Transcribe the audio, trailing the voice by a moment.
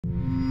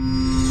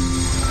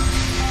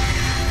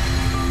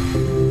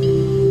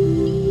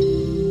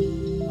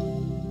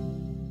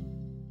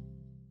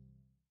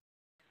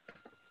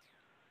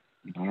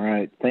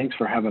Thanks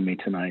for having me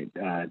tonight,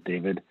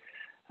 David.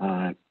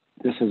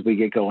 Just as we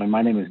get going,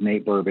 my name is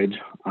Nate Burbidge.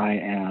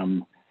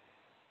 I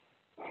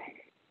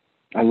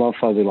love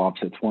fuzzy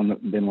lops. It's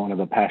been one of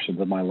the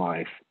passions of my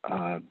life.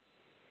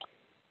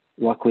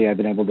 Luckily, I've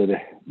been able to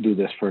do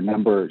this for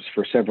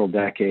several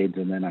decades,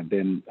 and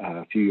then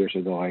a few years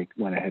ago, I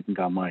went ahead and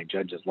got my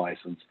judge's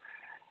license.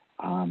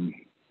 I've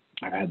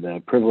had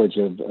the privilege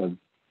of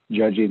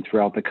judging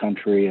throughout the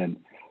country, and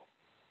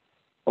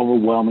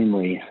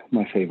overwhelmingly,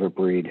 my favorite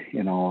breed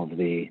in all of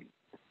the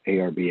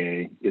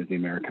ARBA is the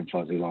American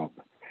Fuzzy Lop.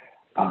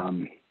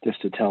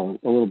 Just to tell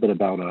a little bit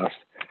about us,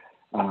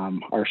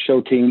 our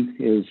show team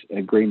is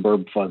a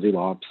Greenberg Fuzzy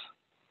Lops.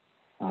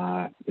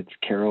 It's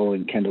Carol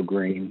and Kendall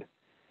Green.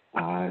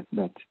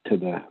 That's to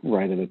the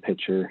right of the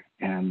picture,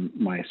 and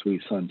my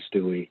sweet son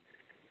Stewie.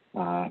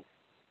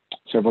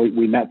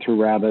 We met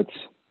through rabbits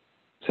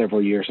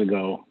several years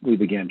ago. We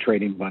began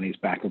trading bunnies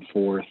back and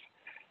forth,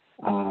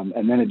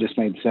 and then it just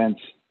made sense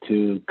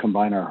to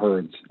combine our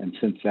herds. And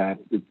since that,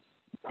 it's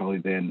probably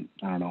been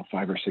 5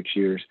 or 6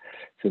 years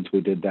since we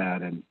did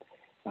that. And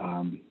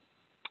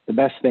the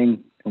best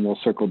thing, and we'll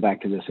circle back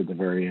to this at the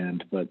very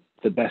end, but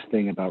the best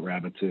thing about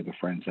rabbits are the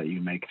friends that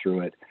you make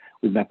through it.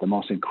 We've met the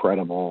most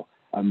incredible,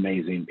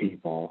 amazing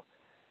people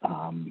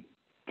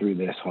through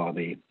this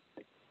hobby,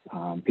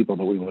 people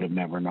that we would have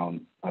never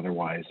known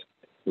otherwise.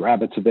 The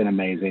rabbits have been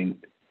amazing.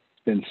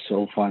 It's been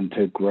so fun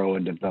to grow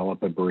and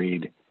develop a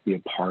breed, be a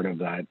part of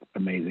that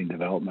amazing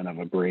development of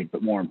a breed.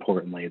 But more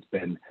importantly, it's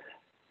been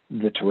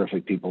the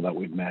terrific people that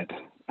we've met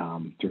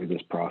through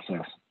this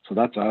process. So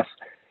that's us,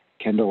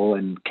 Kendall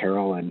and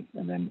Carol, and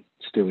then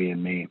Stewie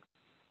and me.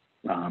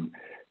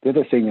 The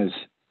other thing is,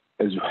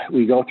 as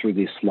we go through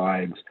these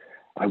slides,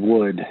 I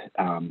would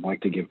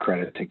like to give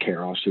credit to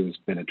Carol. She's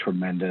been a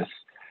tremendous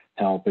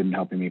help in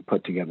helping me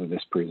put together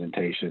this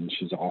presentation.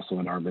 She's also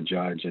an ARBA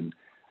judge and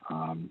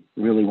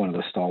really one of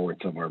the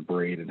stalwarts of our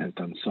breed and has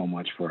done so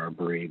much for our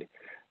breed.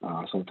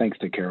 So thanks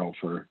to Carol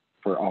for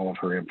all of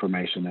her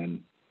information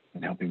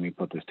and helping me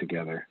put this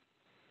together.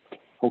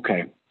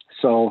 Okay,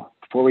 so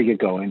before we get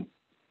going,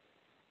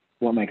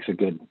 what makes a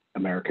good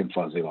American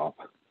Fuzzy Lop?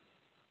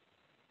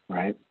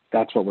 Right?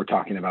 That's what we're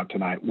talking about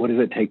tonight. What does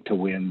it take to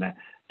win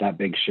that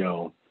big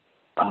show?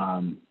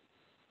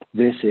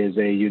 This is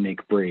a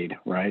unique breed,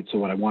 right? So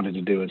what I wanted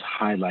to do is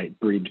highlight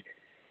breed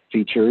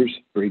features,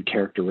 breed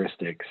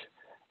characteristics,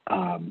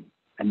 and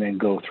then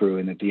go through,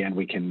 and at the end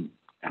we can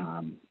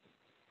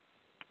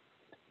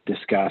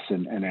discuss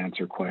and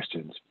answer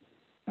questions.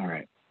 All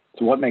right.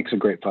 So what makes a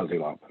great Fuzzy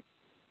Lop?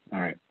 All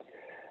right.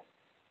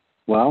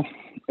 Well,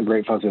 a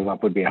great Fuzzy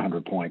Lop would be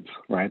 100 points,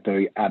 right?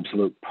 The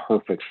absolute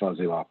perfect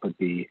Fuzzy Lop would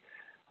be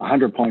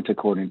 100 points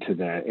according to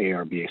the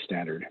ARBA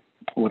standard.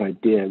 What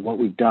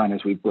we've done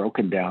is we've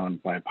broken down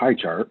by a pie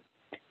chart,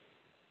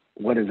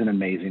 what does an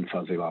amazing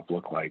Fuzzy Lop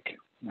look like?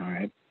 All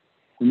right.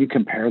 When you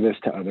compare this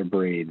to other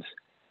breeds,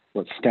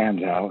 what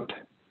stands out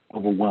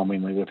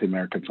overwhelmingly with the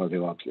American Fuzzy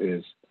Lops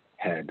is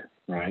head,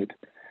 right?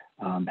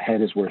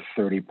 Head is worth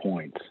 30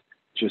 points,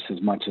 just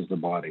as much as the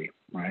body,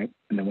 right?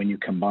 And then when you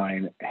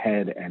combine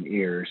head and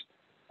ears,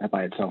 that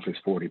by itself is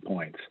 40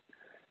 points.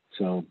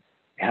 So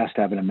it has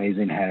to have an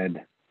amazing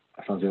head.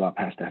 A Fuzzy Lop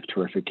has to have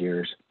terrific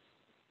ears,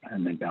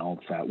 and then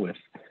balance that with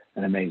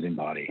an amazing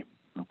body,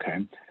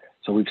 okay?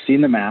 So we've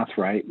seen the math,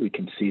 right? We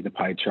can see the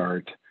pie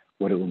chart,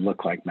 what it would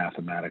look like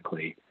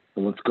mathematically.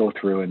 But let's go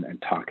through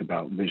and talk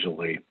about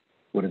visually,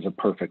 what does a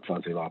perfect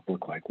Fuzzy Lop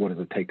look like? What does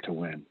it take to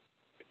win?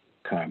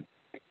 Okay.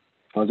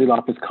 Fuzzy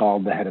Lop is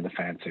called the head of the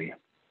fancy,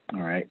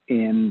 all right?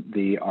 In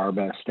the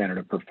ARBA Standard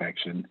of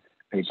Perfection,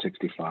 page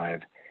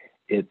 65,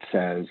 it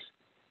says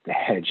the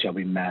head shall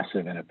be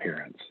massive in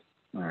appearance,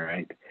 all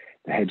right?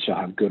 The head shall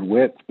have good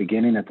width,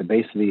 beginning at the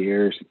base of the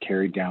ears,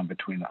 carried down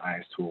between the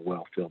eyes to a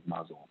well-filled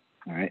muzzle.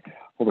 All right.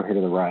 Over here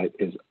to the right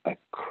is a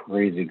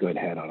crazy good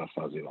head on a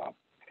Fuzzy Lop.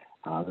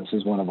 This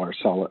is one of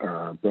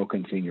our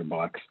broken senior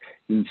bucks.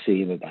 You can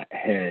see that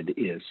head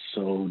is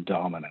so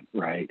dominant,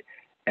 right?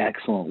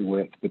 Excellent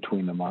width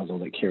between the muzzle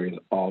that carries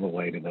all the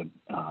way to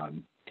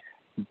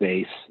the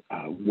base,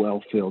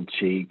 well-filled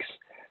cheeks,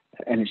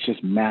 and it's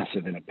just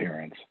massive in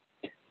appearance.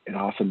 It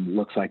often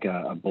looks like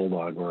a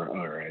bulldog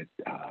or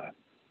a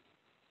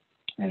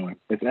anyway,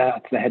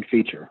 that's the head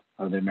feature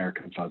of the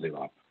American Fuzzy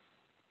Lop.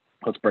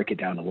 Let's break it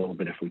down a little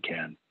bit if we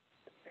can.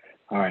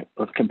 All right,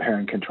 let's compare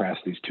and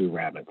contrast these two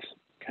rabbits.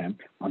 Okay,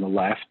 on the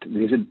left,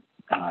 these would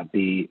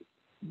be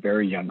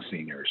very young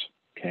seniors.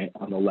 Okay,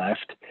 on the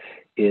left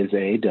is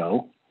a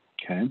doe.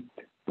 Okay,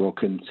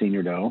 broken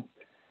senior doe.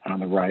 And on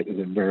the right is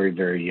a very,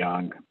 very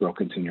young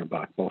broken senior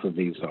buck. Both of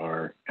these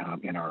are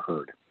in our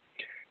herd.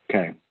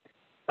 Okay,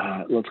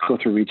 let's go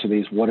through each of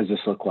these. What does this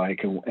look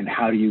like, and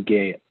how do you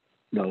get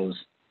those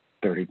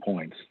 30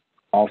 points,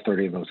 all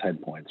 30 of those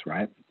head points,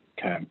 right?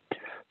 Okay,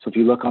 so if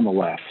you look on the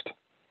left,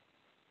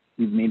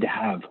 you need to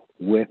have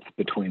width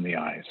between the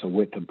eyes, so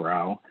width of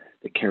brow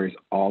that carries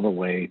all the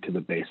way to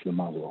the base of the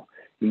muzzle.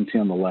 You can see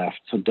on the left,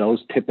 so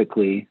does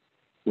typically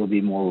will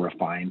be more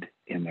refined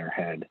in their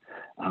head.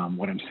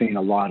 What I'm seeing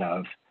a lot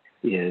of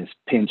is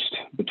pinched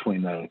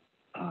between the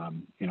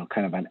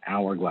kind of an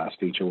hourglass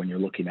feature when you're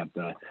looking at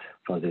the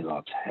fuzzy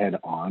lops head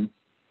on.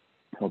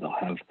 So they'll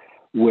have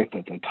width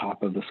at the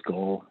top of the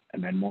skull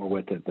and then more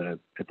width at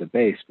the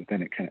base, but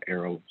then it kind of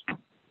arrows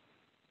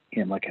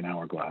in like an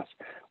hourglass.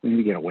 We need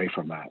to get away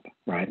from that,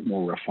 right?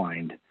 More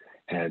refined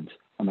heads.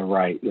 On the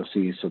right, you'll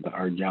see,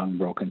 our young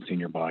broken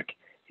senior buck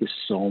has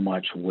so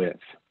much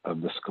width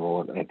of the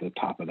skull at the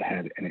top of the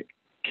head, and it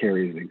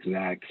carries the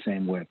exact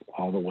same width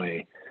all the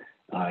way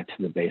to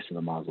the base of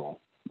the muzzle,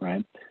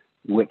 right?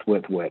 Width.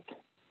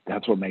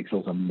 That's what makes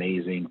those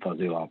amazing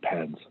fuzzy lop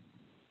heads.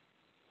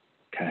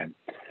 Okay.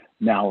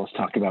 Now let's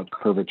talk about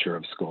curvature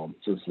of skull.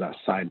 So this is that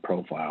side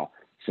profile.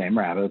 Same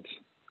rabbits,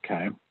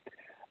 okay?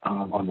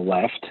 On the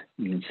left,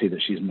 you can see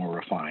that she's more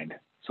refined.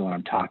 So when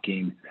I'm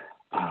talking,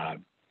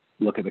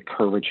 look at the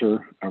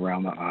curvature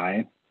around the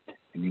eye,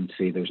 and you can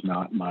see there's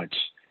not much,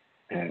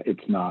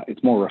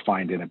 it's more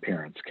refined in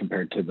appearance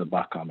compared to the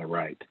buck on the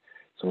right.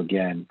 So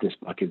again, this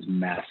buck is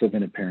massive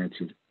in appearance.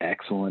 He's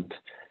excellent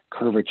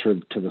curvature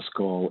to the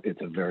skull.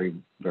 It's a very,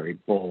 very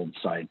bold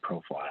side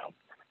profile.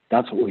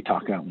 That's what we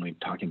talk about when we're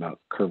talking about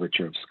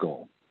curvature of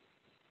skull.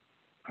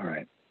 All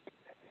right,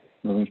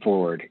 moving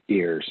forward,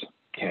 ears,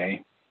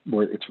 okay?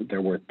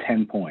 They're worth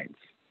 10 points.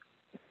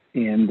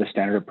 In the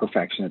standard of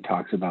perfection, it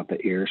talks about the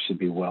ears should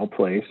be well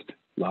placed,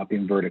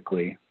 lopping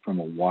vertically from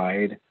a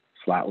wide,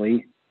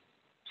 slightly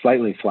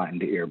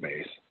flattened ear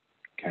base,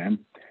 okay?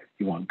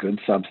 You want good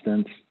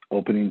substance,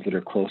 openings that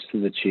are close to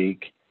the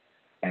cheek,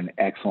 and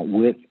excellent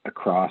width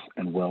across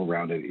and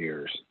well-rounded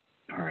ears.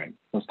 All right,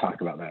 let's talk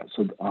about that.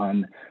 So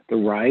on the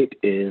right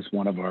is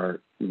one of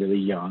our really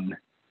young,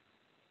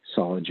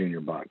 solid junior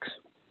bucks.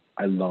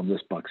 I love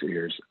this buck's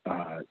ears.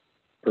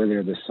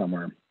 Earlier this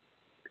summer,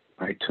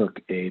 I took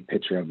a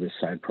picture of this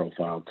side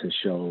profile to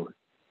show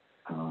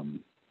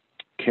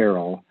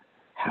Carol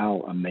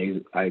how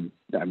amazing. I'm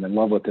in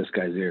love with this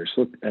guy's ears.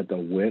 Look at the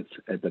width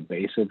at the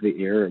base of the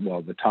ear,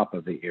 well, the top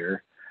of the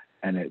ear,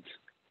 and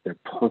they're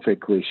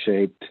perfectly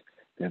shaped.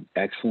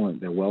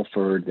 They're well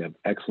furred, they have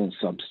excellent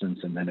substance,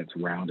 and then it's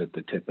round at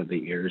the tip of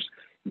the ears.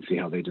 You see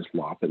how they just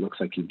lop. It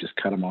looks like you've just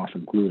cut them off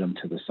and glued them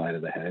to the side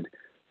of the head.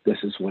 This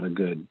is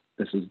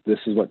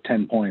what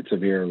 10 points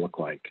of ear look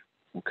like,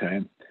 okay?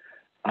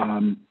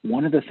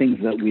 One of the things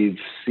that we've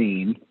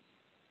seen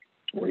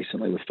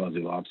recently with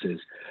fuzzy lops is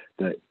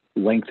the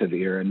length of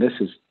ear, and this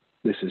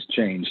has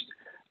changed.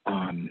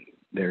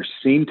 They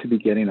seem to be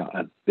getting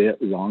a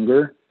bit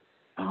longer,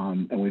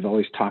 and we've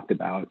always talked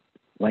about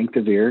length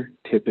of ear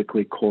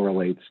typically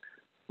correlates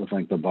with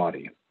length of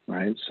body,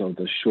 right? So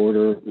the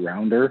shorter,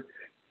 rounder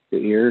the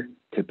ear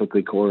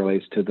typically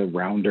correlates to the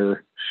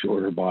rounder,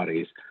 shorter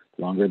bodies.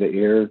 The longer the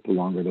ear, the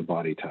longer the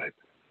body type,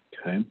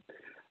 okay?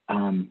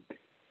 In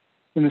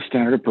the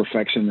standard of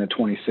perfection, the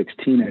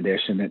 2016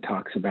 edition, it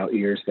talks about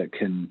ears that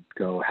can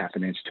go half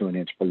an inch to an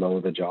inch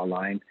below the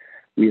jawline.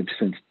 We have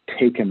since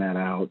taken that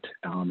out,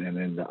 and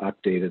in the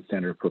updated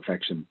standard of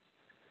perfection,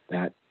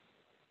 that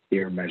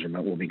ear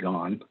measurement will be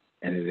gone.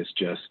 And it is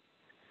just,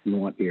 you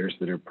want ears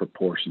that are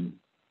proportioned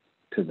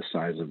to the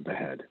size of the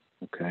head,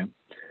 okay?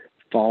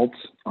 Faults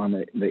on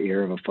the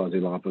ear of a fuzzy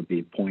lop would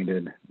be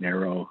pointed,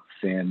 narrow,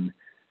 thin,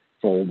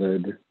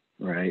 folded,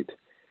 right?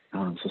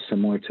 So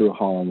similar to a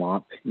hollow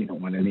lop, you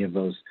don't want any of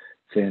those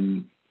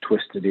thin,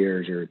 twisted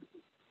ears or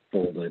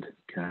folded,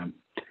 okay?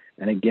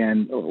 And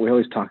again, we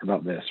always talk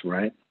about this,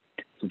 right?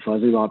 So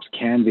fuzzy lops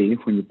can be,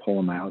 when you pull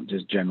them out,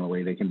 just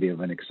generally, they can be of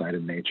an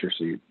excited nature.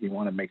 So you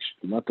want to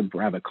let the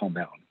rabbit calm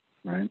down,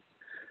 right?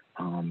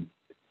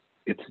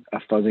 It's a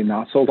fuzzy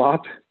not so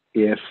lop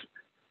if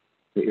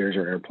the ears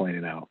are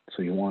airplaning out.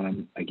 So you want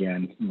them,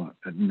 again, you want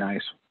a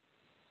nice,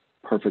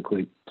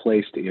 perfectly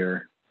placed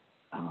ear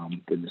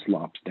that just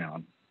lops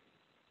down.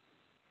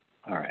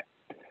 All right.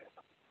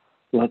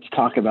 Let's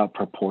talk about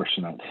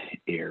proportionate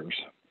ears.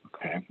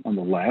 Okay. On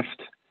the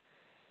left,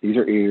 these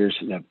are ears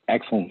that have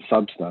excellent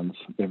substance.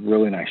 They have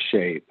really nice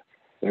shape.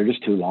 They're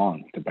just too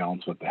long to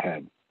balance with the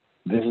head.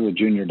 This is a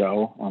junior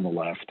doe on the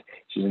left.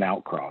 She's an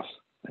outcross.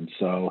 And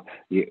so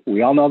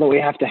we all know that we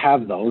have to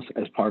have those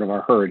as part of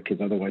our herd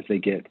because otherwise they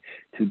get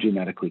too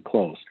genetically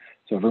close.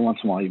 So every once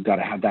in a while, you've got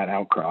to have that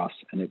outcross,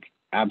 and it's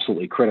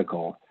absolutely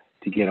critical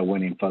to get a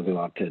winning fuzzy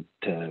lop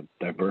to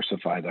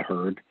diversify the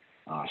herd,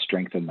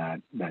 strengthen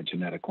that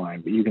genetic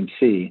line. But you can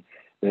see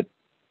that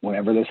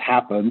whenever this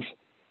happens,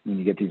 when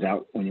you get these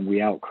when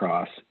we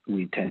outcross,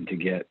 we tend to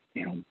get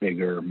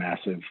bigger,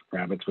 massive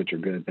rabbits, which are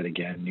good. But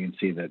again, you can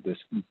see that this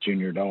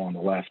junior doe on the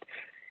left,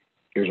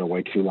 ears are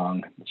way too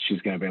long.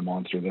 She's going to be a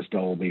monster. This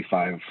doe will be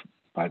 5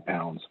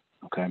 pounds.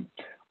 Okay.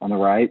 On the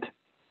right,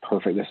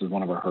 perfect. This is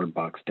one of our herd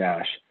bucks,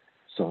 Dash.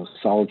 So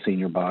solid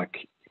senior buck,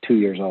 2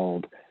 years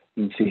old.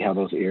 You can see how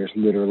those ears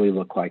literally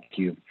look like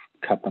you've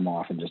cut them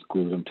off and just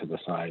glued them to the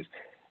size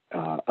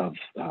of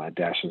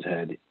Dash's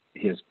head.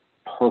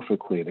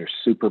 They're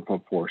super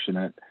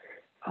proportionate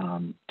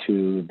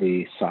to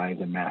the size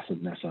and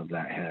massiveness of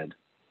that head.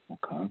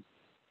 Okay.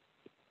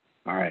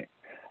 All right.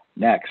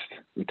 Next,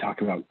 we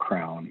talk about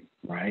crown,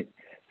 right?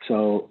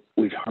 So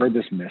we've heard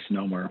this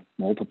misnomer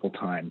multiple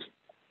times.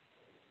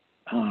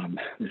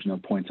 There's no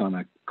points on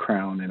a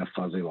crown in a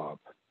fuzzy lop.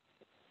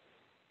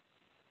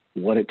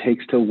 What it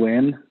takes to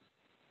win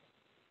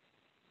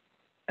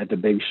at the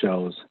big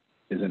shows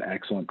is an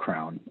excellent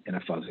crown in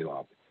a fuzzy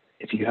lop.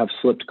 If you have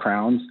slipped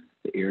crowns,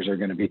 the ears are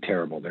going to be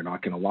terrible. They're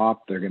not going to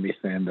lop. They're going to be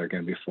thin. They're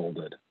going to be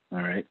folded. All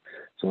right.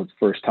 So let's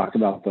first talk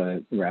about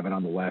the rabbit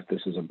on the left.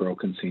 This is a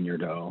broken senior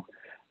doe.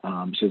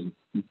 She has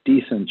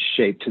decent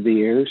shape to the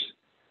ears,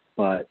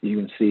 but you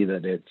can see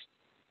that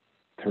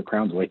her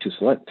crown's way too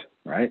slipped,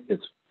 right?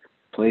 It's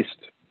placed,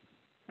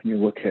 when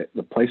you look at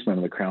the placement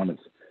of the crown,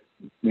 it's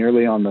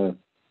nearly on the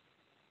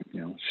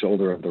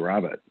shoulder of the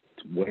rabbit.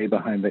 It's way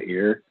behind the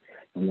ear.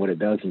 And what it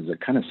does is it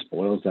kind of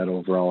spoils that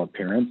overall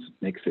appearance,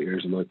 makes the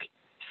ears look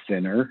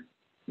thinner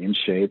in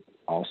shape,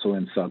 also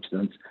in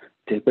substance.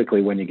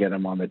 Typically, when you get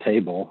them on the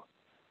table,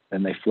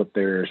 then they flip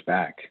their ears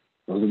back.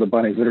 Those are the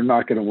bunnies that are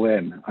not going to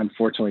win.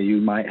 Unfortunately, you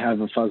might have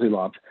a fuzzy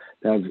lop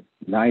that has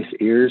nice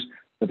ears,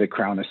 but the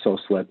crown is so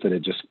slipped that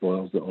it just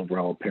spoils the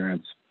overall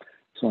appearance.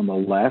 So on the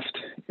left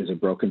is a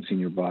broken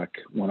senior buck,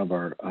 one of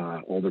our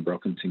older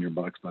broken senior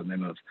bucks by the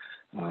name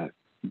of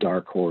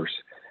Dark Horse.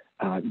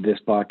 This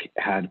buck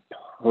had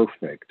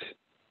perfect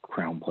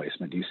crown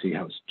placement. You see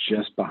how it's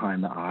just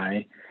behind the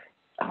eye,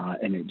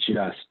 and it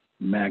just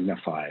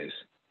magnifies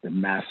the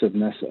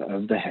massiveness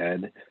of the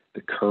head,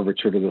 the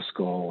curvature to the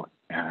skull,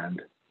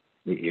 and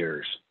the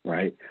ears,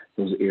 right?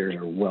 Those ears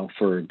are well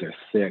furred, they're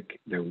thick,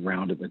 they're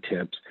round at the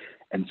tips.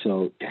 And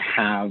so to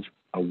have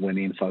a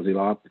winning fuzzy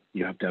lop,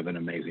 you have to have an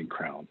amazing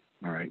crown,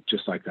 all right?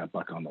 Just like that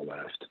buck on the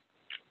left.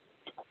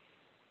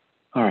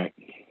 All right,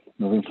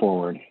 moving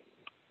forward.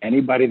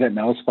 Anybody that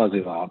knows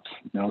fuzzy lops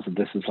knows that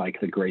this is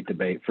like the great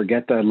debate.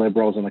 Forget the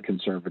liberals and the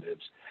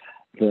conservatives.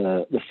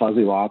 The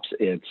fuzzy lops,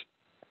 it's,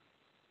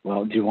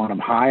 well, do you want them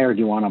high or do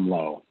you want them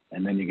low?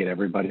 And then you get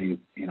everybody,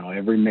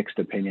 every mixed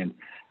opinion.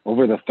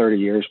 Over the 30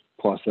 years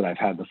plus that I've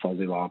had the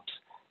fuzzy lops,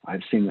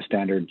 I've seen the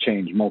standard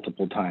change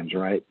multiple times,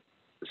 right?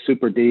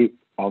 Super deep,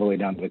 all the way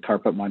down to the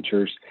carpet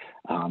munchers,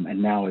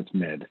 and now it's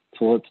mid.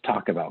 So let's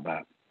talk about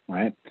that,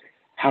 right?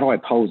 How do I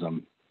pose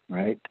them,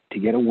 right? To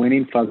get a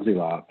winning fuzzy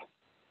lop,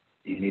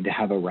 you need to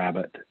have a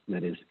rabbit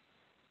that is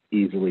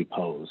easily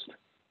posed,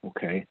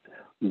 okay?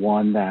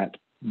 One that,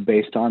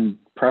 based on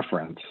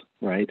preference,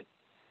 right?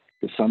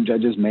 Some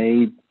judges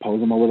may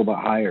pose them a little bit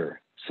higher.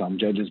 Some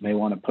judges may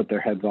want to put their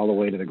heads all the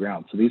way to the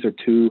ground. So these are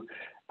two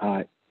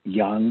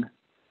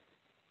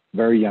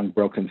very young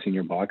broken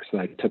senior bucks that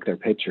I took their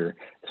picture.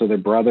 So they're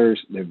brothers.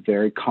 They're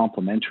very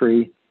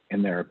complementary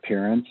in their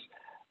appearance,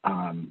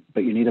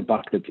 but you need a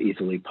buck that's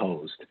easily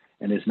posed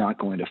and is not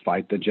going to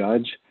fight the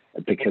judge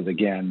because,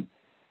 again,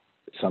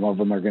 some of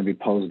them are going to be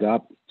posed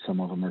up.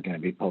 Some of them are going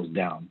to be posed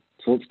down.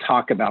 So let's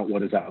talk about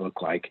what does that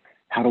look like?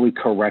 How do we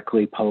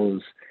correctly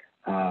pose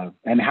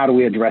and how do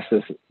we address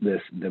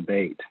this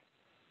debate?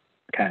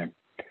 Okay,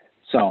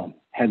 so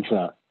heads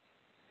up.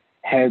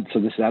 So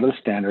this is out of the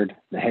standard.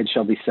 The head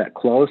shall be set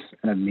close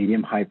and of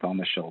medium height on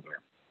the shoulder.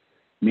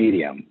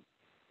 Medium,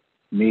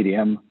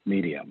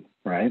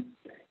 right?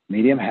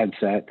 Medium head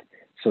set.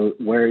 So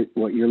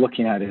what you're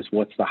looking at is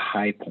what's the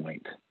high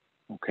point,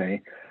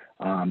 okay?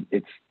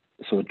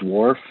 So a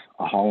dwarf,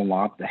 a hollow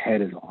lop, the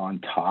head is on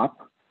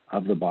top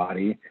of the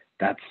body.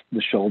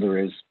 The shoulder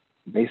is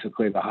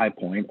basically the high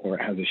point, or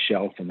it has a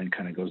shelf and then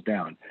kind of goes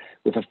down.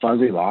 With a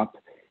fuzzy lop,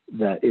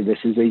 this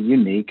is a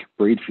unique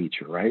breed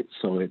feature, right?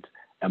 So it's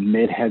a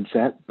mid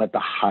headset, but the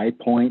high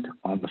point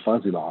on the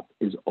fuzzy lop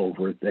is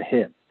over the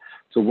hip.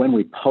 So when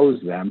we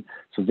pose them,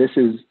 so this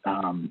is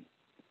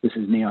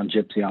Neon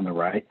Gypsy on the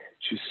right.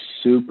 She's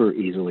super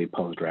easily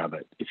posed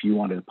rabbit. If you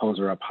wanted to pose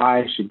her up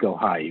high, she'd go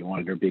high. You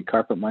wanted her to be a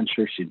carpet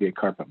muncher, she'd be a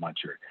carpet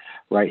muncher.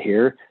 Right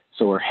here,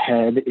 so her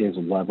head is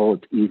level.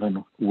 It's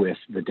even with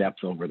the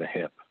depth over the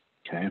hip,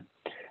 okay?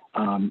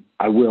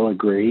 I will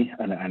agree,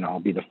 and I'll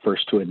be the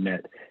first to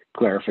admit,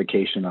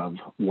 clarification of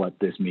what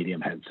this medium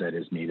headset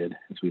is needed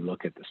as we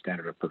look at the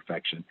standard of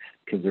perfection,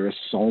 because there is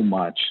so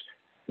much,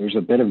 there's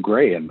a bit of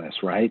gray in this,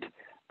 right?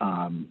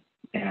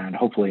 And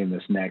hopefully in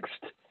this next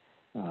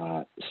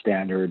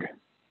standard,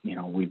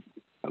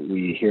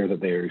 we hear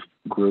that they're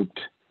grouped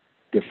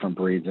different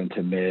breeds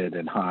into mid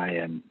and high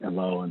and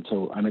low. And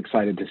so I'm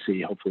excited to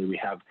see, hopefully we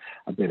have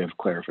a bit of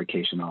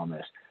clarification on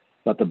this.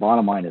 But the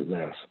bottom line is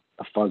this: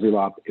 a fuzzy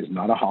lop is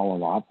not a hollow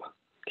lop,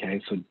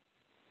 okay? So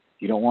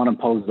you don't want them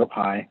posed up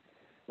high,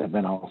 but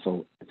then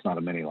also it's not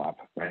a mini lop,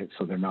 right?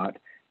 So they're not,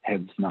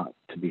 heads not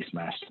to be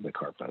smashed to the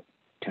carpet,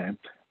 okay?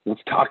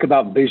 Let's talk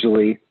about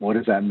visually, what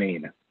does that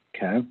mean,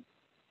 okay?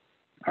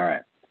 All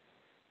right,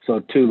 so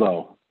too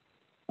low.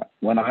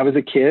 When I was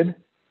a kid,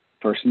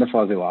 first in the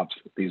fuzzy lops,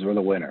 these were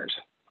the winners,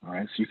 all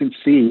right? So you can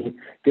see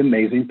the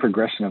amazing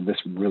progression of this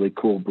really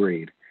cool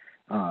breed.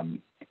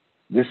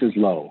 This is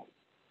low,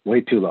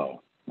 way too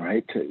low,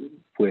 right?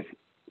 With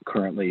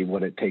currently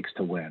what it takes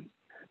to win.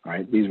 All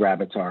right, these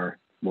rabbits are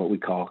what we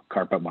call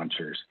carpet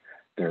munchers.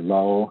 They're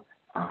low,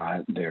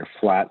 they're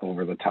flat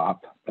over the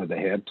top of the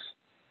hips,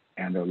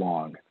 and they're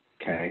long,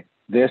 okay?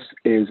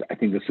 I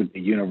think this would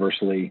be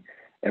universally,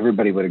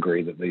 everybody would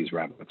agree that these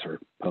rabbits are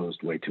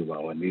posed way too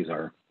low, and these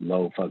are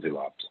low fuzzy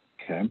lops,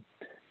 okay?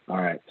 All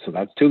right, so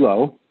that's too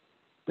low.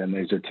 Then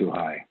these are too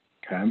high,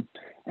 okay?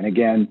 And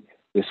again,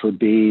 this would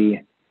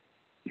be,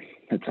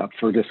 it's up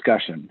for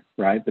discussion,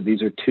 right? But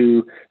these are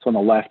two, so on the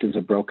left is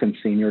a broken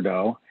senior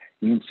doe.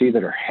 You can see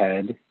that her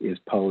head is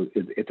posed,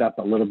 it's up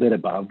a little bit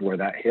above where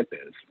that hip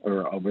is,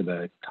 or over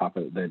the top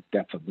of the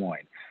depth of loin.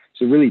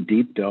 It's a really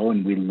deep doe,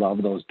 and we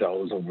love those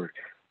does over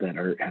that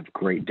have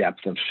great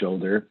depth of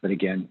shoulder, but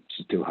again,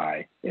 she's too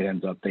high. They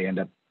end up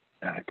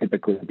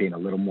typically being a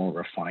little more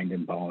refined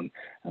in bone,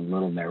 a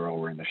little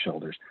narrower in the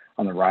shoulders.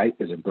 On the right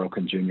is a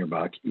broken junior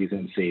buck. You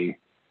can see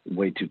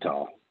way too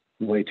tall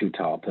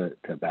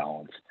to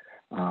balance.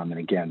 And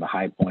again, the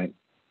high point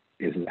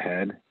is the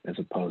head as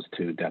opposed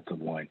to depth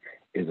of loin.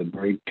 Is a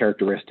breed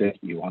characteristic.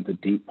 You want the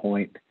deep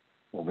point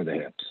over the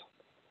hips.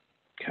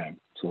 Okay,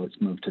 so let's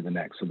move to the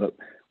next. So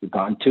we've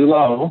gone too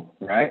low,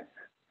 right?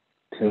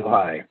 Too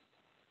high.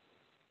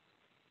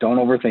 Don't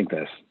overthink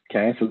this,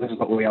 okay? So this is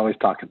what we always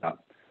talk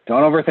about.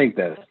 Don't overthink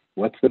this.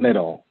 What's the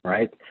middle,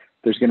 right?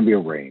 There's going to be a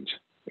range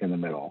in the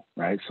middle,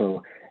 right?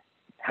 So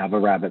have a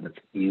rabbit that's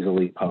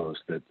easily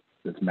posed,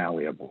 that's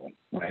malleable,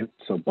 right?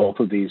 So both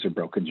of these are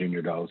broken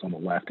junior does. On the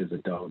left is a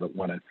doe that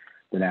won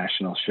the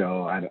national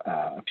show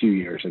a few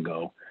years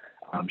ago.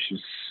 She's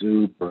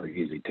super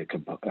easy to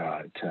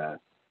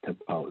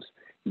pose.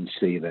 You can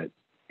see that,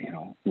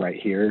 right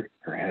here,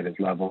 her head is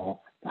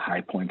level, the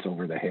high point's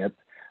over the hip.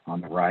 On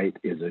the right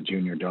is a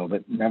junior doe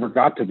that never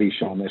got to be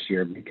shown this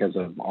year because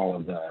of all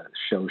of the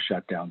show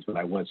shutdowns, but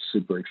I was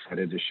super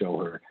excited to show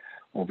her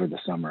over the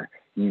summer.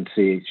 You can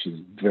see she's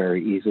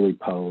very easily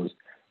posed.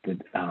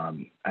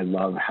 I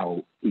love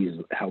how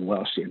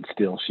well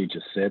she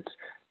just sits,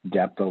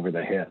 depth over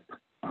the hip.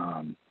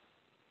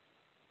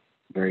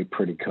 Very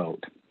pretty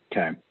coat.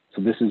 Okay,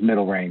 so this is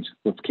middle range.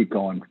 Let's keep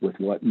going with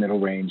what middle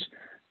range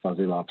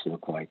fuzzy lops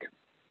look like.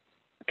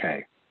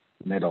 Okay,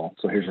 middle.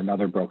 So here's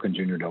another broken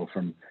junior doe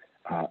from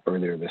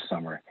earlier this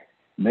summer.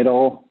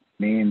 Middle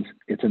means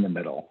it's in the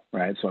middle,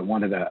 right? So I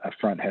wanted a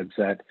front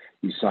headset.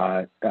 You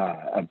saw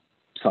a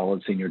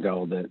solid senior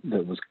doe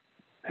that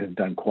has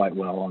done quite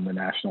well on the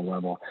national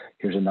level.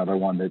 Here's another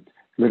one that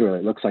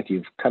literally looks like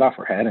you've cut off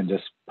her head and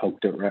just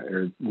poked it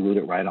or glued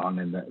it right on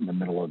in the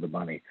middle of the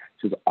bunny.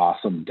 She's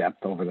awesome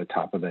depth over the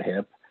top of the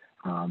hip,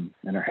 and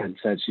her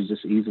headset, she's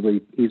just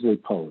easily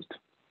posed.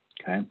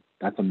 Okay,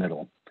 that's a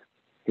middle.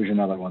 Here's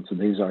another one. So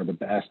these are the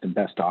best and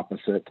best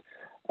opposite.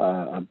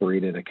 A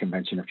breed at a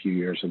convention a few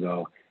years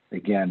ago.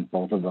 Again,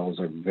 both of those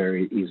are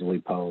very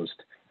easily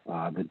posed.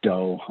 The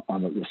doe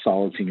on the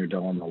solid senior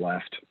doe on the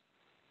left,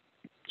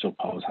 she'll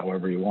pose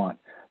however you want.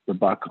 The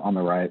buck on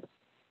the right,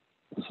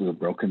 this is a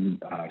broken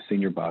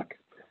senior buck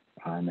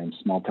named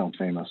Small Town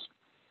Famous.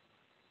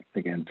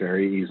 Again,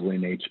 very easy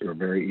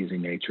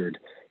natured,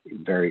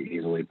 very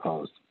easily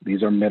posed.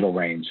 These are middle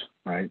range,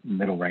 right?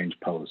 Middle range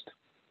posed.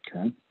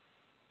 Okay.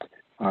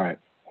 All right.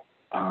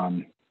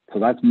 So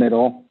that's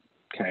middle.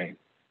 Okay.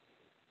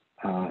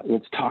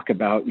 Let's talk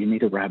about, you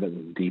need a rabbit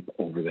that's deep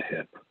over the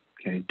hip.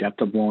 Okay,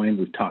 depth of loin,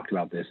 we've talked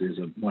about this, is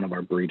one of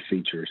our breed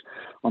features.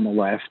 On the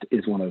left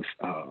is one of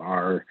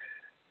our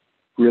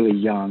really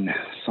young,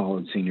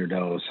 solid senior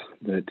does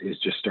that is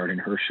just starting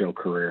her show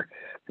career.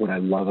 What I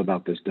love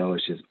about this doe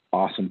is she has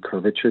awesome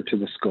curvature to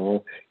the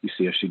skull. You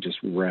see how she just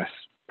rests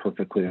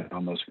perfectly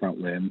on those front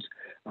limbs,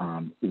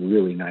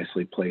 really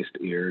nicely placed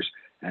ears,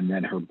 and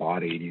then her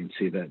body, you can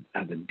see that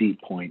the deep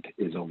point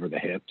is over the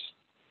hips.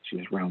 She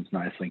just rounds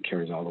nicely and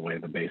carries all the way to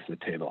the base of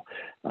the table.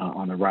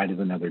 On the right is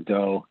another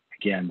doe.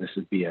 Again, this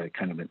would be a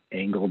kind of an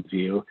angled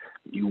view.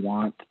 You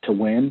want to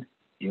win,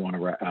 you want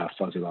a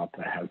fuzzy lop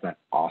that has that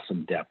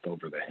awesome depth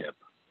over the hip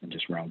and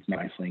just rounds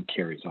nicely and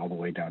carries all the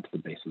way down to the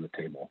base of the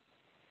table.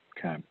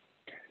 Okay.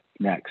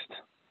 Next,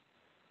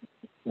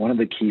 one of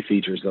the key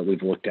features that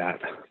we've looked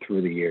at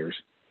through the years,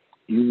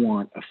 you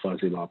want a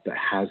fuzzy lop that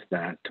has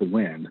that to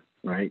win,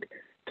 right?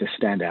 To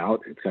stand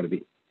out, it's got to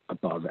be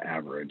above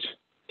average.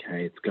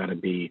 Okay, it's got to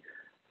be,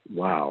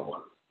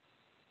 wow.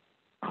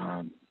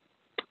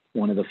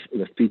 One of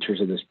the features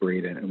of this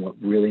breed and what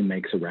really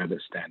makes a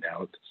rabbit stands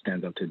out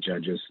to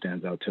judges,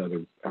 stands out to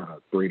other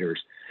breeders.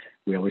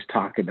 We always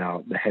talk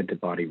about the head to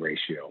body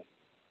ratio.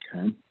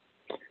 Okay,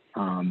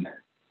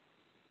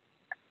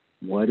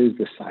 what is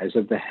the size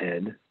of the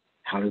head?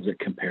 How does it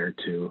compare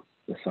to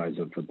the size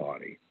of the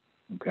body?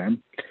 Okay,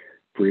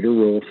 breeder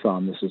rule of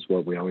thumb, this is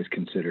what we always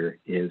consider,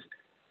 is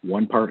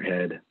 1 part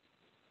head,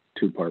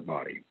 2 part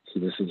body. So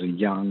this is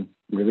a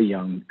really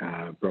young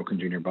broken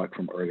junior buck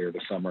from earlier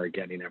this summer.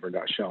 Again, he never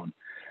got shown.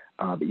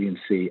 But you can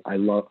see, I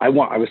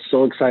was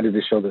so excited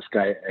to show this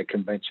guy at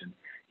convention.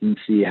 You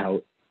can see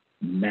how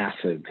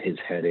massive his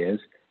head is,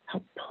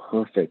 how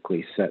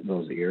perfectly set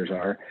those ears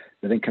are.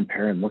 But then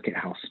compare and look at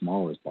how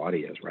small his body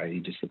is, right? He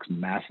just looks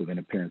massive in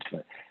appearance.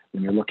 But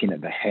when you're looking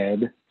at the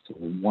head, so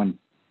one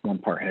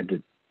part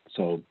head,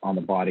 so on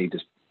the body,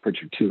 just put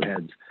your 2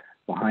 heads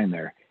behind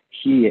there.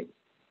 He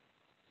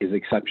is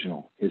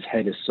exceptional. His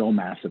head is so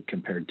massive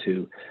compared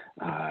to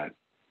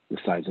the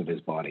size of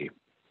his body.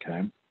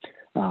 Okay.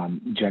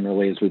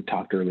 Generally, as we've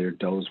talked earlier,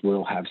 does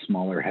will have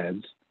smaller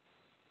heads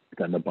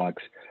than the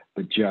bucks.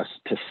 but just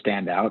to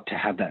stand out, to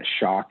have that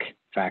shock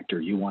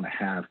factor, you want to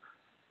have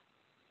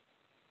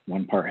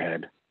 1 part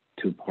head,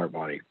 2 part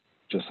body,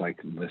 just like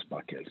this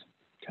buck is,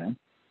 okay?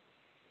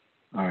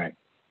 All right,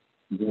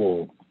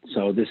 wool.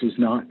 So this is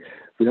not,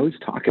 we always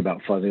talk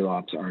about fuzzy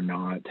lops are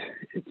not,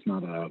 it's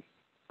not a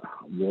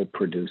wool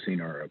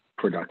producing or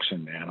a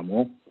production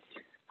animal.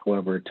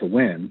 However, to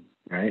win,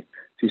 right,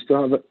 so you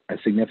still have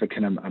a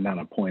significant amount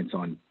of points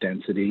on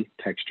density,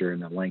 texture,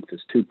 and the length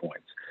is 2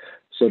 points.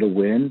 So to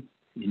win,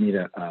 you need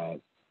a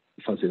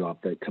fuzzy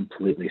lop that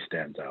completely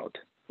stands out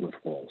with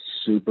wool,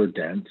 super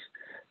dense.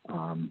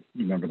 You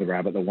remember the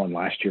rabbit that won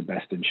last year,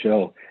 Best in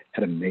Show,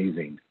 had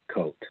amazing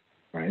coat,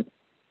 right?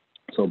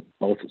 So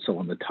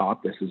on the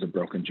top, this is a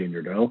broken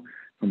junior doe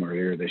from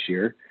earlier this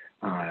year.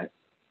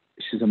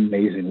 She's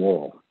amazing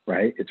wool,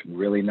 right? It's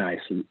really nice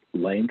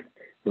length,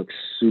 looks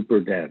super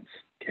dense,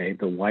 okay?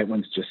 The white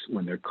ones just,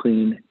 when they're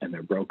clean and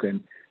they're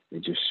broken, they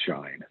just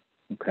shine,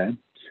 okay?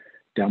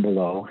 Down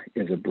below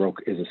is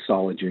a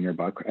solid junior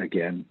buck,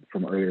 again,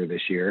 from earlier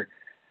this year.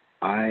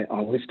 I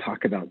always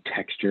talk about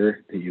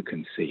texture that you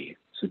can see.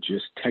 So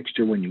just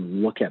texture when you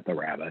look at the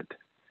rabbit,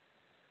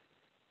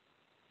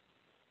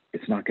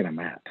 it's not going to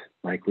matte.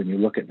 Like when you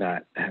look at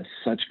that, it has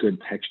such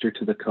good texture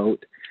to the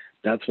coat.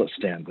 That's what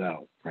stands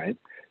out, right?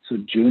 So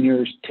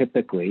juniors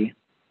typically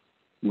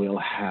will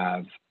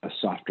have a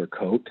softer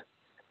coat.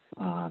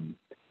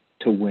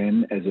 To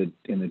win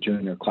in the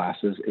junior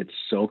classes, it's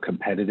so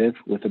competitive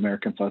with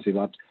American Fuzzy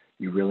Lops.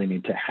 You really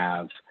need to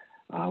have,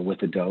 with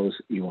the does,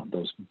 you want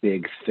those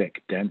big,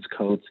 thick, dense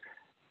coats,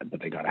 but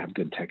they got to have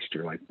good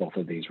texture like both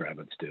of these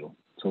rabbits do.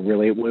 So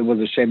really, it was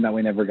a shame that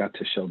we never got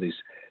to show these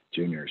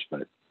juniors,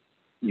 but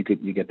you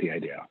get the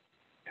idea.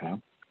 Okay.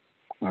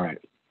 All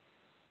right.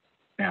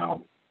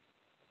 Now,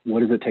 what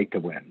does it take to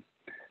win?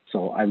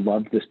 So I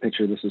love this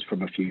picture. This is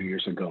from a few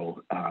years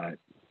ago.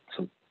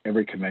 So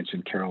every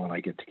convention, Carol and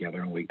I get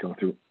together and we go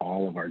through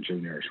all of our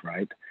juniors,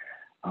 right?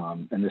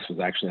 And this was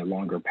actually a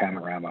longer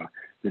panorama.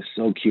 It's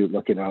so cute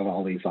looking at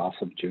all these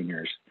awesome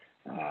juniors.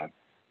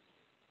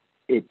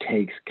 It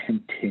takes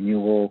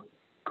continual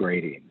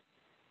grading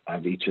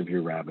of each of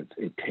your rabbits.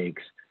 It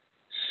takes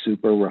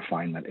super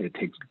refinement. It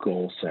takes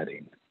goal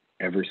setting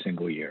every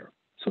single year.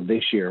 So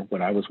this year,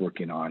 what I was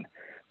working on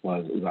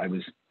was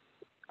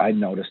I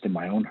noticed in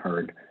my own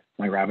herd,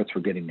 my rabbits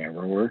were getting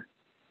narrower.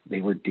 They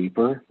were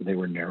deeper. They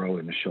were narrow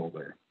in the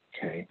shoulder.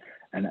 Okay.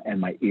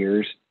 And my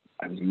ears,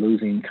 I was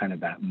losing kind of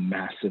that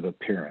massive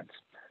appearance.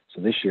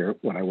 So this year,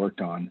 what I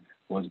worked on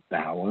was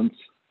balance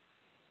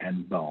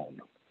and bone.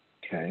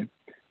 Okay.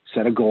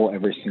 Set a goal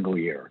every single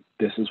year.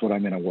 This is what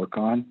I'm going to work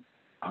on,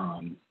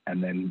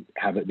 and then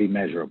have it be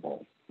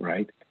measurable,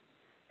 right?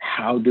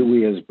 How do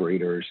we as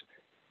breeders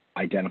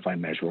identify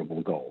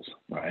measurable goals,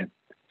 right?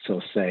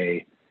 So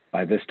say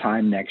by this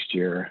time next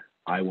year,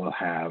 I will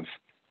have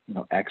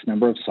X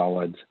number of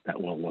solids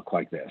that will look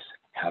like this.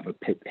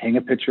 Hang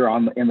a picture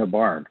in the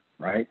barn,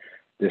 right?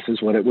 This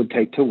is what it would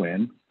take to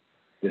win.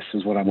 This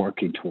is what I'm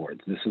working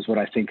towards. This is what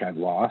I think I've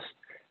lost,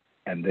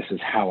 and this is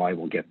how I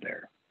will get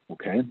there,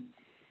 okay?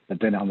 But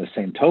then on the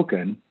same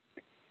token,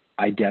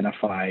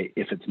 identify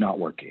if it's not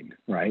working,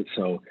 right?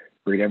 So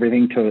breed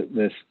everything to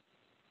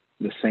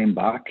the same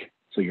buck,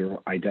 so you're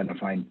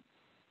identifying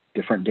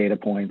different data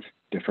points,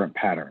 different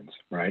patterns,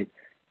 right?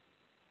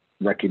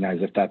 Recognize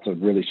if that's a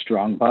really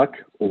strong buck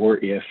or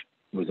if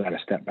was that a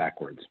step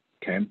backwards,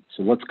 okay?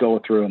 So let's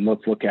go through and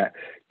let's look at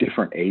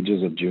different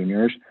ages of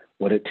juniors,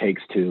 what it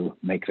takes to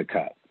make the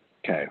cut,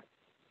 okay?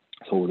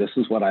 So this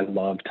is what I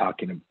love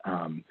talking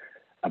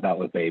about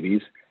with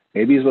babies.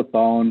 Babies with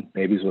bone,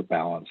 babies with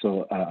balance.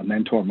 So a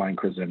mentor of mine,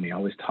 Chris Zimney,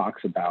 always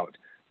talks about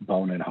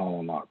bone and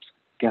hollow lops.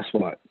 Guess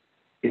what?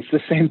 It's the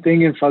same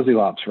thing in fuzzy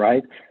lops,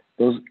 right?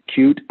 Those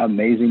cute,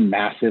 amazing,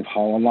 massive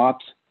hollow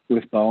lops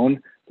with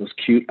bone, those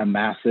cute,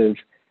 massive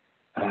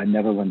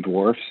Netherland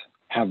dwarfs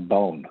have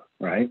bone,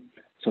 right?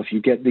 So if you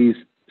get these,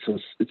 so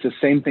it's the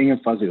same thing in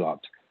fuzzy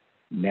lops.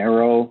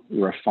 Narrow,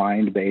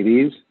 refined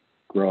babies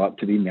grow up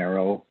to be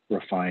narrow,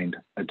 refined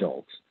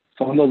adults.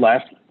 So on the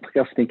left, look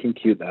how stinking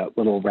cute that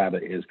little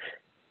rabbit is.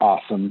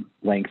 Awesome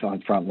length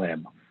on front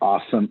limb.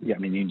 Awesome. Yeah, I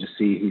mean, you can just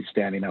see he's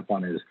standing up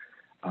on his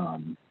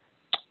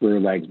rear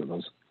legs, but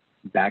those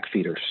back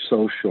feet are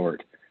so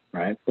short,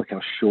 right? Look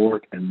how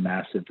short and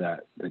massive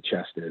that the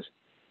chest is,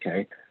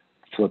 okay?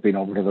 Flipping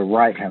over to the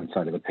right-hand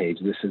side of the page,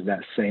 this is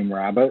that same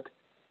rabbit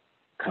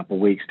a couple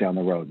weeks down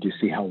the road. Do you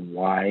see how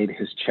wide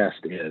his chest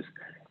is?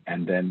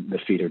 And then the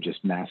feet are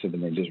just massive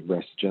and they just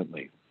rest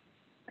gently.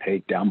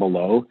 Okay, down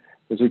below,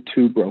 those are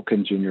 2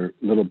 broken junior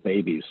little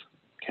babies,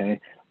 okay?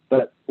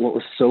 But what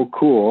was so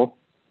cool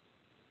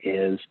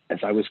is as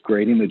I was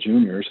grading the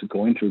juniors,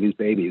 going through these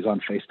babies on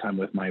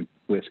FaceTime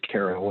with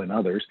Carol and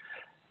others,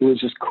 it was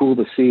just cool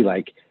to see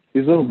like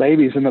these little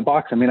babies in the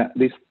box. I mean,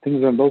 these things,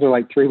 those are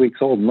like 3 weeks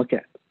old, and look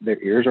at their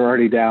ears are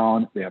already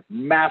down. They have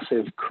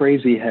massive,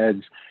 crazy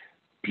heads,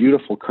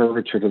 beautiful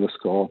curvature to the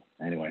skull.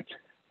 Anyway,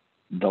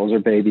 those are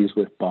babies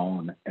with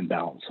bone and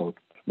balance. So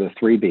the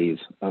 3 B's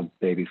of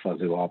baby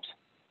fuzzy lops.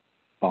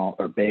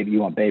 You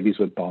want babies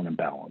with bone and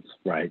balance,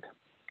 right?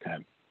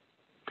 Okay.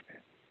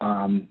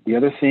 The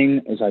other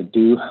thing is I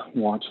do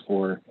watch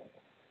for,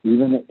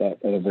 even at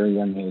a very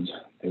young age,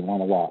 they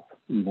want a lop.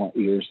 You want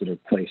ears that are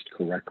placed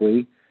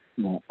correctly.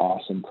 You want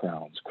awesome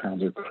crowns.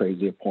 Crowns are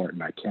crazy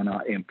important. I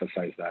cannot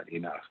emphasize that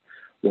enough.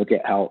 Look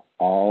at how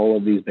all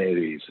of these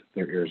babies,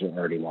 their ears are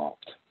already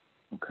lopped.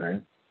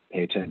 Okay?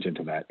 Pay attention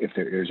to that. If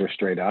their ears are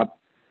straight up,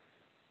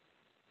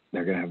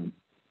 they're going to have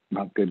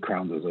not good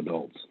crowns as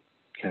adults.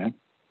 Okay?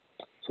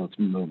 So let's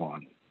move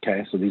on.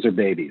 Okay? So these are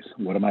babies.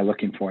 What am I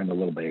looking for in the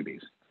little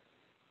babies?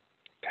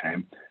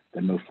 Okay?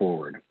 Then move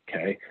forward.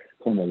 Okay?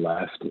 On the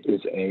left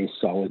is a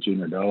solid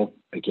junior doe.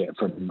 Again,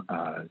 from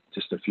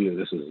just this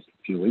is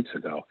a few weeks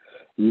ago.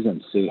 You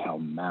can see how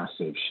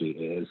massive she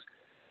is.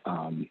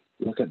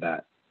 Look at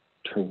that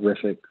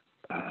terrific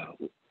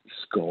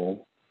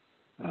skull,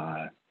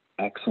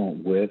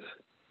 excellent width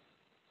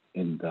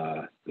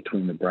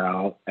between the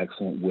brow,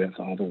 excellent width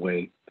all the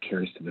way,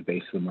 carries to the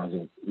base of the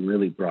muzzle,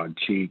 really broad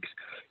cheeks.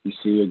 You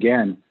see,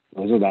 again,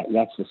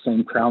 that's the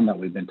same crown that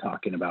we've been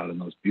talking about, and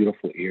those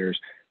beautiful ears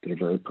that are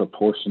very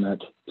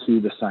proportionate to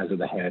the size of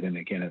the head. And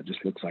again, it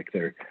just looks like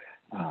they're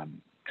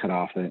cut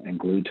off and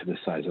glued to the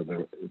size of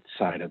the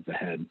side of the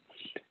head.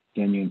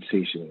 Again, you can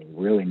see she has a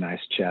really nice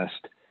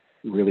chest,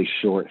 really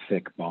short,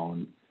 thick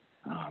bone.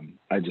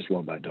 I just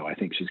love that doe. I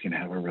think she's going to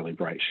have a really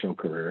bright show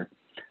career.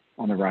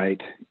 On the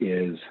right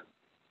is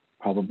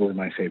probably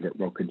my favorite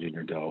broken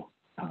junior doe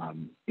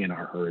in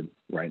our herd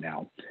right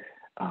now.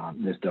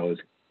 This doe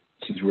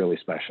she's really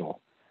special.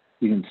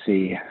 You can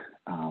see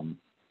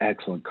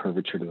excellent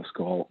curvature to the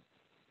skull,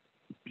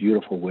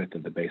 beautiful width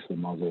at the base of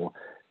the muzzle,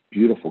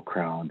 beautiful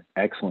crown,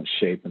 excellent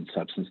shape and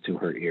substance to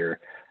her ear.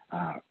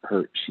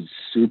 She's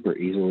super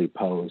easily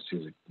posed. She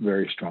has a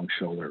very strong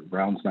shoulder,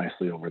 rounds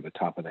nicely over the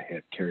top of the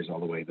hip, carries all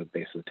the way to the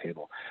base of the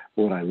table.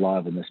 But what I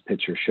love, and this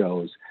picture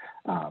shows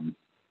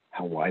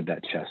how wide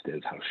that chest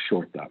is, how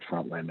short that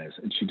front limb is,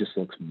 and she just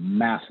looks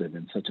massive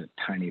in such a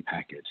tiny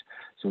package.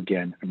 So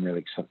again, I'm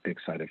really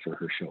excited for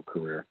her show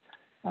career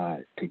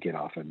to get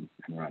off and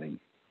running.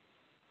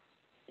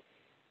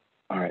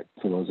 All right,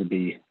 so those would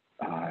be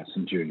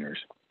some juniors.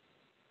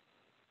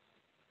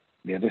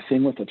 The other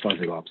thing with the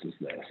fuzzy lops is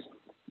this.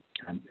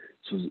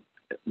 So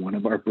one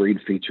of our breed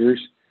features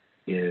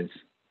is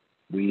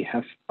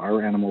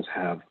our animals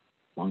have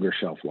longer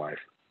shelf life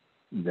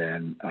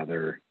than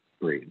other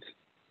breeds,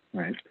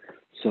 right?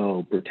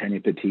 So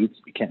Britannia Petites,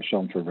 you can't show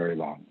them for very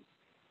long.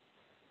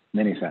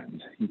 Mini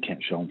Satins, you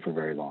can't show them for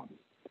very long.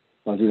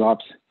 Fuzzy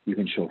Lops, you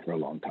can show for a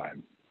long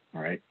time,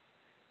 all right?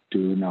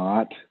 Do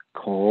not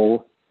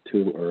cull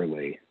too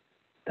early.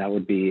 That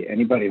would be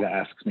anybody that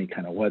asks me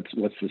kind of what's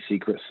the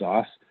secret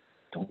sauce.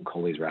 Don't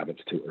cull these rabbits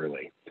too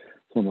early.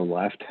 So on the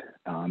left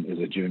is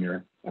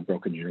a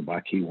broken junior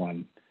buck.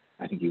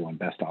 I think he won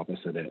best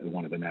opposite at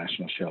one of the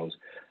national shows.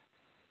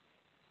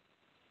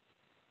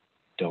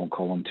 Don't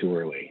cull them too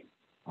early,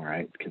 all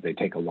right? Because they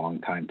take a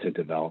long time to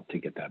develop to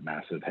get that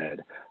massive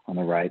head. On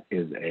the right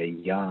is a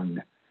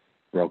young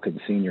broken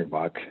senior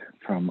buck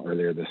from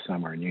earlier this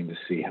summer, and you can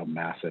just see how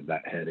massive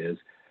that head is.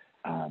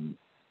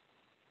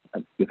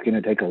 It's going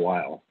to take a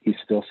while. He's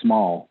still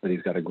small, but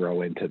he's got to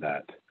grow into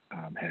that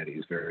head.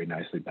 He's very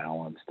nicely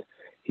balanced.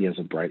 He has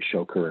a bright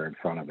show career in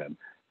front of him.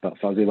 But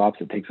Fuzzy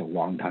Lops, it takes a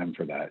long time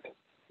for that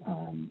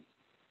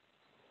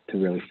to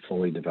really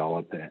fully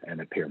develop and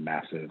appear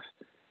massive,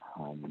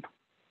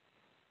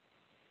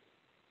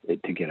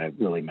 to get a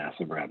really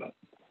massive rabbit.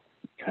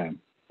 Okay.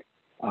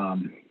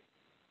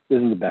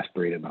 This is the best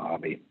breed in the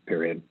hobby,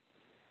 period.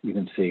 You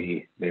can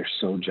see they're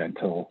so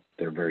gentle.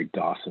 They're very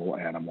docile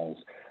animals.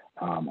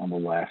 On the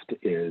left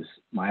is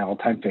my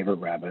all-time favorite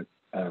rabbit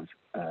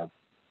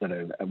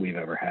we've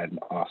ever had,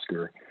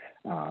 Oscar.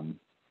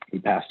 He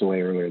passed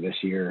away earlier this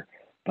year,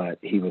 but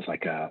he was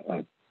like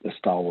a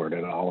stalwart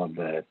at all of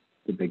the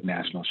big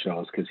national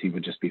shows because he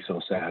would just be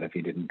so sad if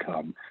he didn't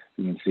come.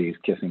 You can see he's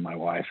kissing my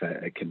wife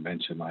at a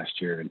convention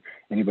last year, and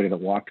anybody that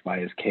walked by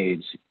his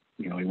cage,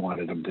 he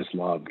wanted him just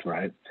loved,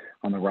 right?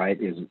 On the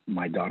right is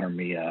my daughter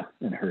Mia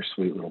and her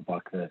sweet little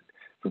buck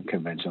from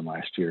convention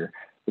last year.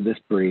 But this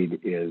breed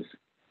is,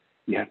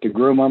 you have to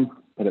groom them,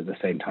 but at the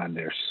same time,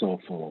 they're so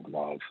full of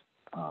love.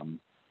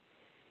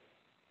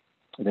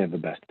 They have the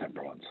best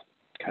temperaments.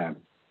 Okay.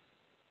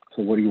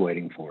 So what are you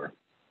waiting for,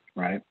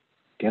 right?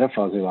 Get a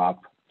Fuzzy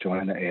Lop,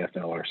 join the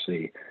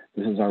AFLRC.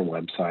 This is our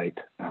website.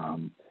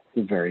 It's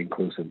a very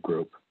inclusive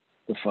group.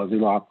 The Fuzzy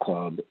Lop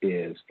Club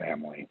is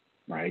family,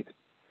 right?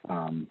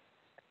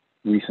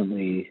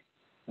 Recently,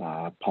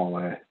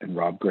 Paula and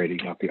Rob Grady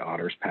got the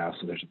Otters Pass,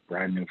 so there's a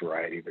brand new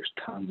variety. There's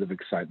tons of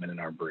excitement in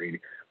our breed.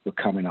 We're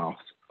coming off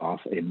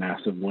a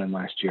massive win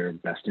last year,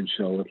 Best in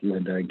Show with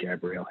Linda and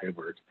Gabrielle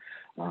Hayward.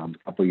 A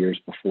couple years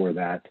before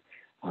that,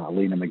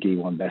 Lena McGee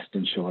won Best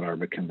in Show at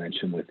ARBA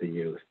Convention with the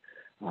youth.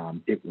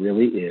 It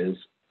really is.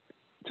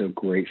 It's a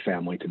great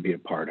family to be a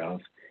part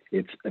of.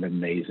 It's an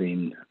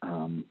amazing,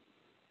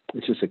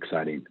 it's just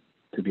exciting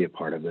to be a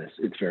part of this.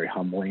 It's very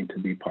humbling to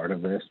be part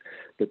of this,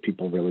 that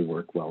people really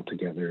work well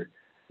together.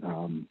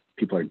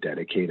 People are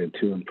dedicated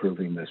to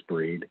improving this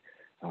breed,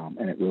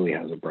 and it really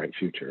has a bright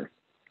future.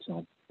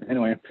 So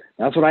anyway,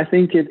 that's what I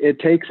think it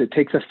takes. It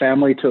takes a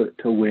family to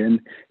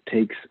win. It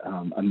takes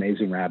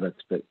amazing rabbits,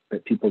 but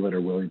people that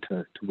are willing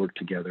to work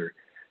together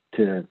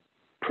to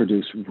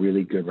produce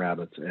really good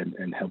rabbits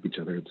and help each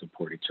other and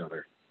support each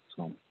other.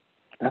 So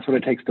that's what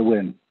it takes to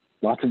win.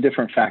 Lots of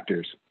different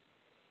factors.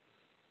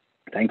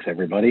 Thanks,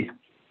 everybody.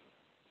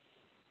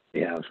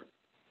 Yeah.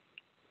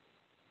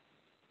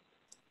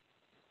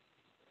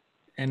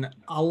 And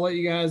I'll let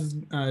you guys,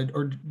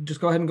 or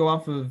just go ahead and go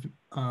off of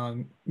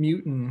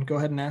mute and go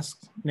ahead and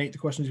ask Nate the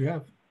questions you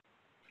have.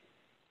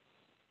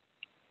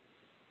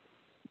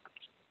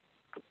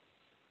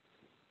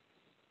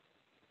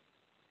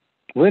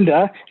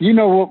 Linda, you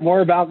know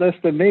more about this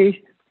than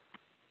me.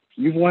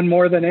 You've won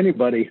more than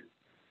anybody.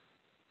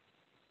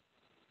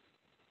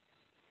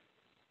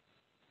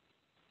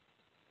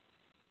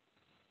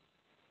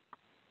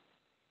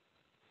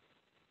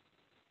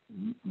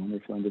 I wonder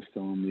if Linda's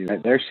still on mute.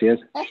 Right, there she is.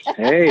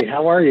 Hey,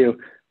 how are you?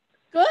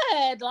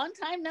 Good. Long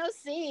time no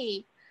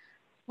see.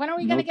 When are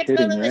we going to get to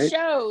go to the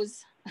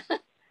shows?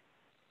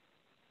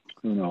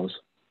 Who knows?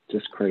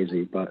 Just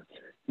crazy. But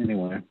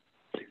anyway.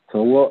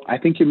 So, well, I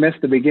think you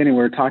missed the beginning. We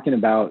were talking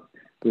about,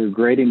 we were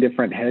grading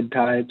different head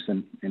types.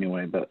 And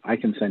anyway, but I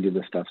can send you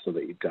the stuff so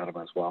that you've got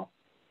them as well.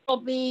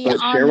 But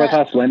share with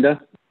us,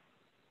 Linda.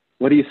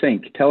 What do you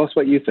think? Tell us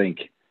what you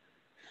think.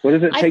 What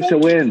does it take to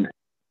win?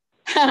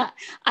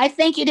 I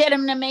think you did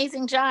an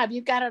amazing job.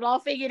 You've got it all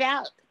figured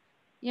out.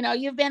 You know,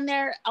 you've been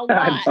there a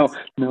lot.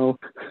 No.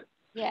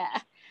 Yeah.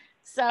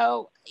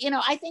 So, you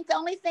know, I think the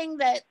only thing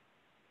that,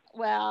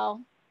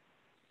 well,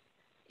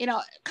 you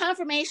know,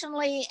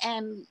 conformationally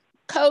and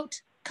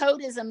coat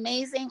is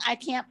amazing. I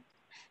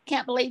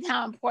can't believe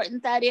how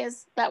important that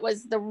is. That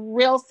was the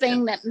real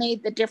thing that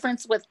made the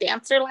difference with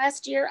Dancer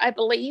last year, I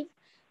believe,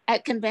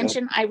 at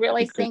convention. I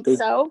really think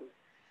so.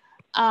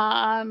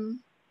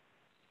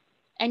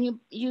 And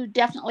you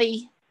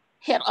definitely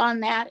hit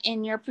on that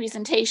in your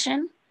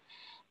presentation.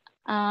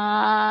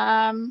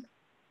 And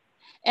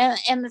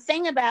the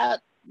thing about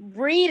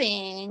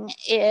breeding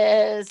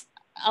is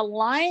a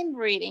line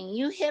breeding.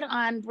 You hit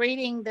on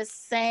breeding the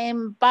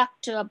same buck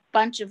to a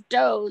bunch of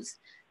does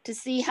to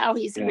see how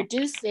he's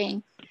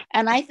reducing.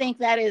 And I think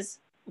that is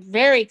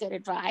very good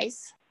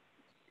advice.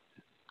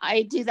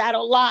 I do that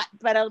a lot,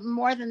 but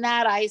more than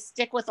that, I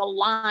stick with a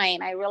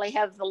line. I really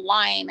have the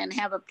line and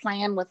have a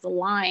plan with the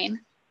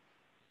line.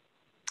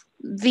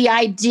 The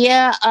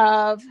idea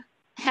of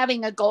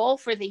having a goal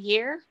for the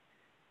year,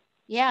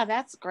 yeah,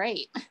 that's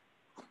great.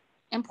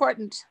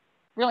 Important,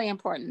 really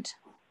important.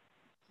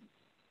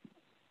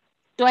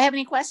 Do I have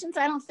any questions?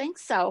 I don't think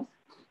so.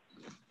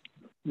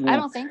 No, I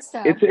don't think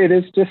so. It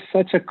is just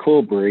such a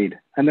cool breed,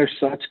 and there's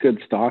such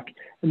good stock.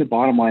 And the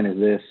bottom line is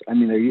this: I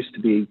mean, there used to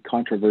be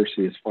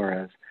controversy as far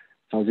as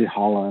Fuzzy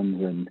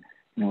Hollands, and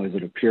you know, is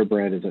it a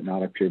purebred? Is it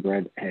not a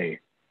purebred? Hey,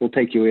 we'll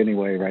take you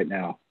anyway right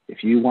now.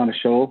 If you want to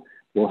show,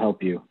 we'll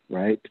help you.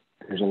 Right?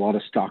 There's a lot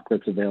of stock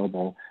that's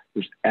available.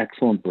 There's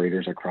excellent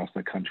breeders across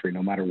the country,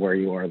 no matter where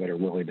you are, that are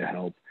willing to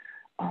help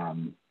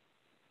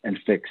and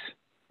fix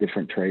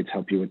different traits,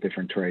 help you with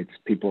different traits.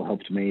 People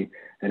helped me,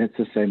 and it's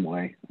the same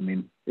way. I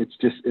mean, it's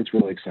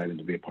really exciting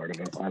to be a part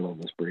of it. I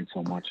love this breed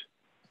so much.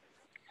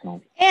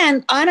 So.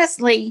 And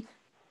honestly,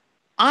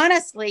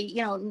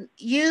 you know,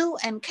 you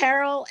and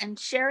Carol and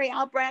Sherry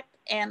Albrecht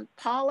and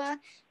Paula,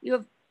 you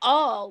have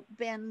all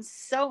been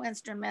so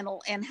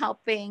instrumental in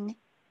helping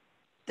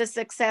the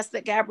success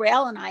that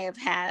Gabrielle and I have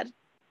had.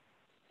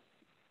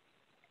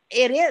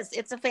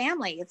 It's a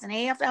family. It's an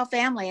AFL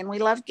family, and we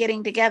love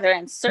getting together,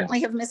 and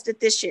certainly have missed it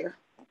this year.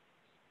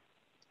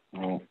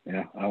 Oh,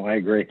 yeah. Oh, I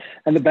agree.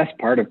 And the best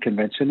part of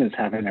convention is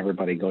having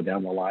everybody go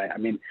down the line. I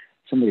mean,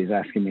 somebody's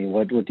asking me,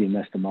 what do you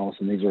miss the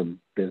most? And these are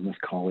business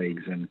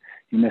colleagues, and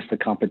you miss the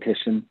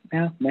competition?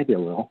 Yeah, maybe a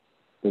little.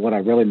 But what I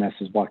really miss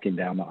is walking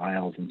down the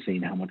aisles and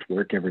seeing how much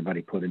work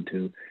everybody put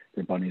into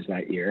their bunnies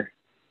that year.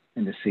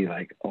 And to see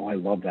like, oh, I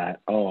love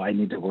that. Oh, I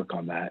need to work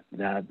on that.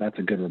 That's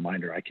a good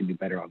reminder. I can do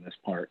better on this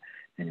part.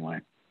 Anyway,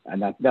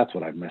 and that's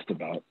what I've missed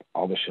about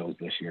all the shows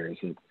this year, is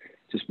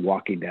just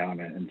walking down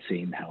and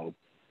seeing how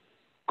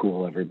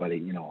cool everybody,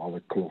 you know, all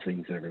the cool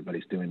things that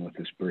everybody's doing with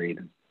this breed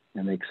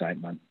and the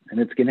excitement. And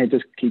it's going to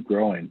just keep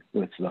growing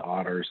with the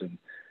otters. And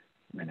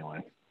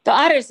anyway. The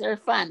otters are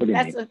fun.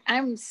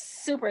 I'm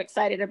super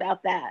excited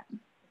about that.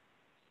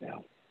 Yeah,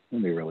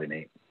 it'll be really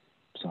neat.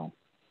 So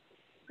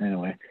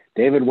anyway,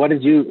 David, what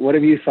have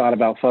you thought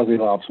about Fuzzy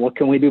Lops? What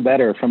can we do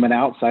better from an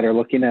outsider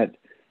looking at?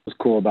 What's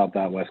cool about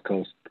that West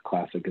Coast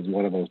Classic is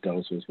one of those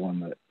does was one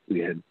that we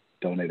had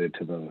donated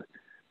to the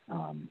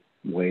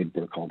Wade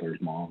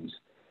Burkhalter's mom's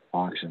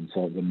auction.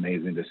 So it was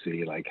amazing to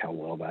see like how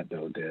well that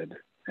doe did.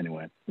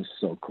 Anyway, it was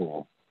so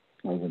cool.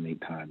 It was a neat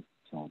time.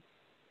 So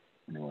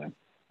anyway,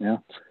 yeah.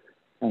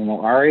 I don't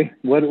know, Ari,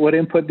 what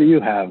input do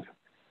you have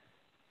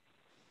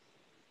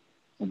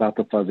about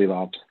the Fuzzy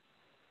Lops?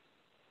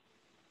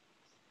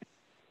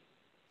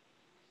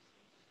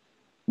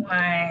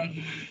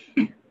 Why?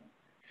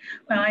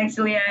 Well,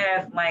 actually, I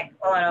have like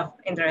a lot of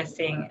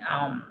interesting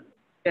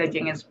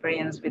judging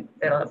experience with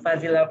the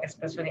Fuzzy Lop,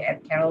 especially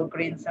at Carol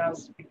Green's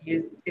house with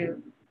you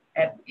too.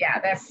 But yeah,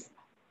 that's,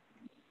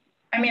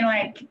 I mean,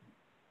 like,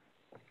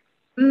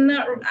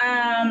 no,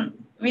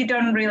 we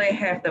don't really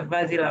have the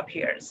fuzzy lab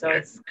here. So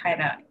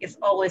it's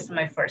always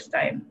my first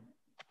time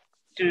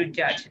to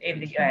judge in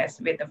the US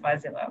with the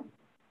fuzzy lab.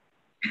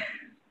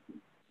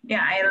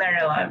 Yeah, I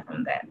learned a lot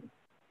from that.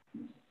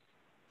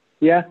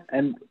 Yeah,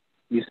 and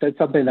you said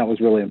something that was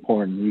really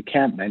important. You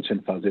can't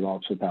mention fuzzy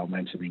lops without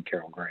mentioning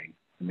Carol Green.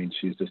 I mean,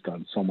 she's just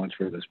done so much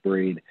for this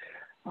breed.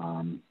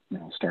 You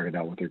know, started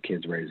out with her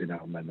kids raising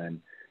them, and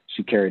then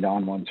she carried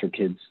on once her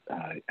kids,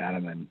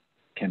 Adam and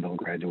Kendall,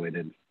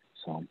 graduated.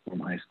 So from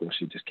high school,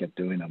 she just kept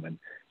doing them, and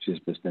she's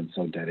just been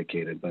so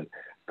dedicated. But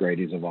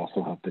Grady's have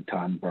also helped a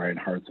ton. Brian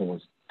Hartzell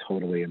was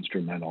totally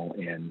instrumental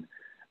in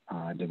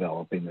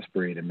developing this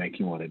breed and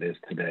making what it is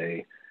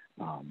today.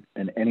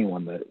 And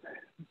anyone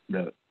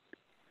that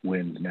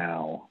wins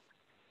now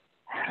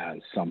has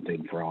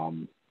something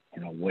from,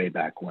 you know, way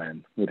back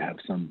when. Would have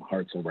some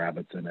Hartzell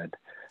rabbits in it,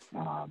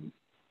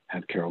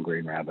 have Carol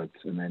Green rabbits,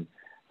 and then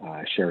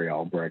Sherry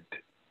Albrecht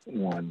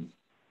won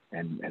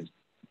and has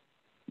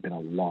been a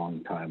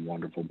long time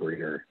wonderful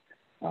breeder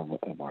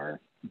of our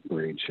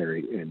breed.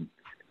 Sherry, in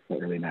the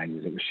early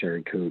 90s, it was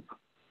Sherry Coop,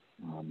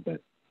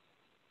 but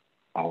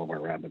all of our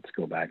rabbits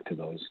go back to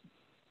those.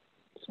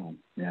 So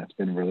yeah, it's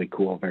been really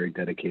cool. Very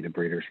dedicated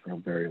breeders for a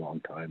very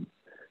long time.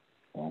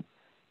 So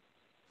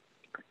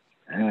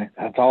anyway,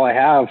 that's all I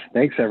have.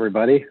 Thanks,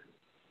 everybody.